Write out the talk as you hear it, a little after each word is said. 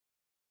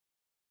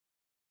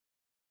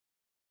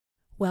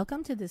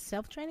Welcome to this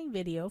self-training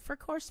video for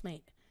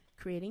CourseMate,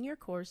 creating your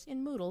course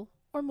in Moodle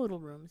or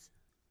Moodlerooms.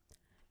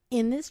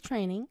 In this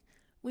training,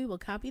 we will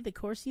copy the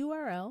course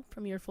URL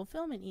from your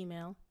fulfillment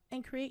email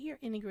and create your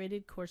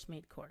integrated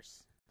CourseMate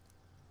course.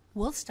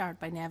 We'll start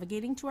by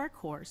navigating to our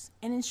course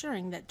and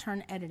ensuring that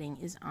turn editing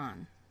is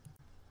on.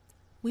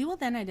 We will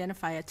then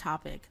identify a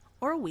topic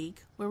or a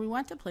week where we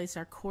want to place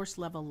our course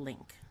level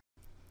link.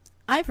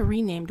 I've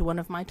renamed one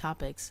of my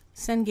topics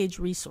Cengage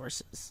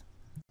Resources.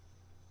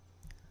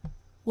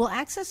 We'll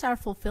access our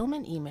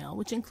fulfillment email,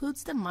 which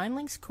includes the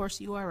MindLinks course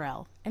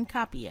URL, and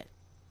copy it.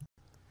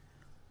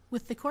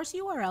 With the course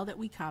URL that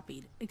we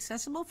copied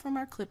accessible from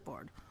our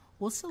clipboard,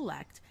 we'll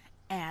select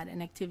Add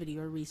an Activity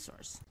or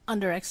Resource.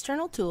 Under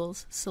External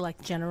Tools,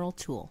 select General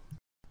Tool.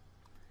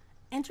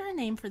 Enter a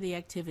name for the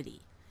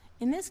activity.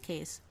 In this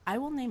case, I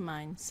will name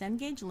mine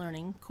Cengage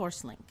Learning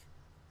Course Link.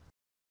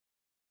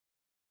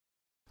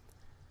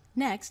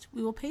 Next,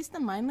 we will paste the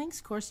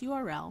MindLinks course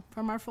URL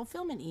from our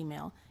fulfillment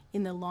email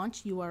in the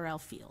Launch URL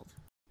field.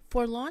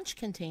 For Launch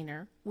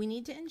Container, we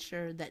need to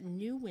ensure that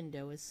New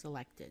Window is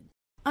selected.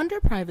 Under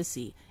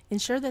Privacy,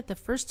 ensure that the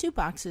first two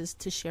boxes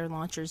to share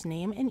launcher's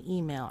name and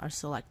email are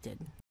selected.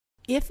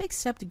 If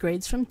Accept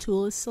Grades from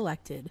Tool is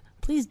selected,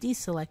 please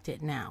deselect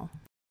it now.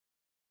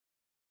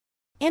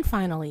 And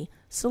finally,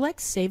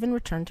 select Save and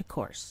Return to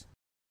Course.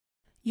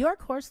 Your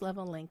course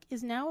level link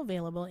is now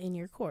available in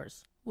your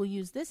course. We'll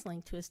use this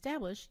link to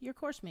establish your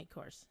CourseMate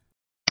course.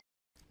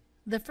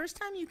 The first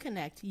time you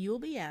connect, you will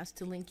be asked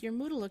to link your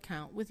Moodle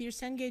account with your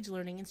Cengage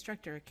Learning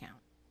Instructor account.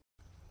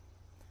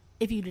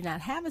 If you do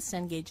not have a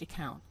Cengage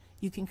account,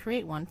 you can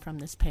create one from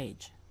this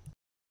page.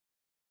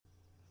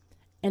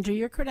 Enter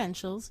your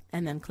credentials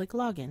and then click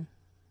Login.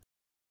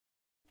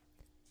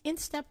 In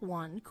Step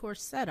 1,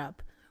 Course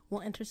Setup,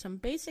 we'll enter some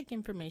basic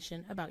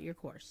information about your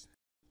course.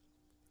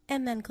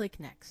 And then click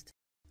Next.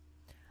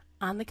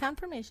 On the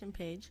confirmation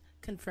page,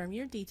 confirm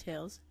your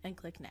details and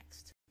click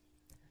Next.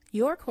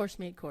 Your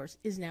CourseMate course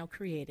is now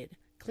created.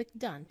 Click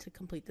Done to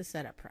complete the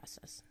setup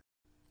process.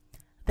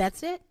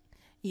 That's it.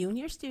 You and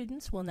your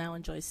students will now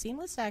enjoy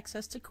seamless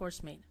access to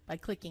CourseMate by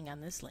clicking on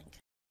this link.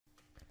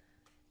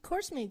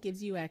 CourseMate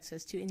gives you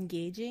access to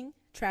engaging,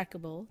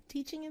 trackable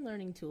teaching and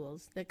learning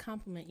tools that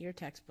complement your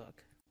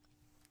textbook.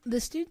 The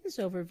Students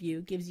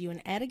Overview gives you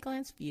an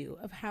at-a-glance view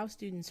of how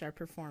students are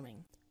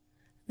performing.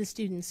 The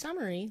Student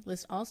Summary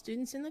lists all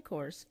students in the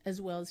course as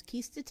well as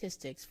key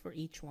statistics for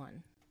each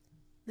one.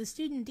 The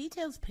Student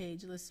Details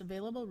page lists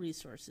available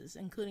resources,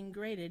 including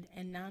graded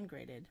and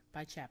non-graded,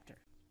 by chapter.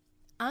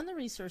 On the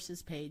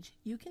Resources page,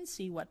 you can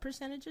see what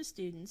percentage of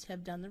students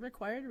have done the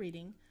required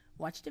reading,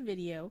 watched a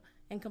video,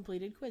 and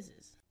completed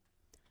quizzes.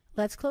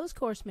 Let's close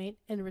CourseMate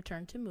and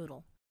return to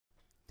Moodle.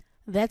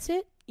 That's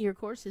it. Your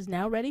course is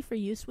now ready for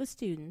use with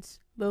students.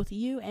 Both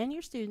you and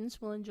your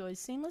students will enjoy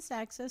seamless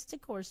access to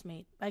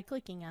CourseMate by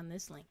clicking on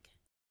this link.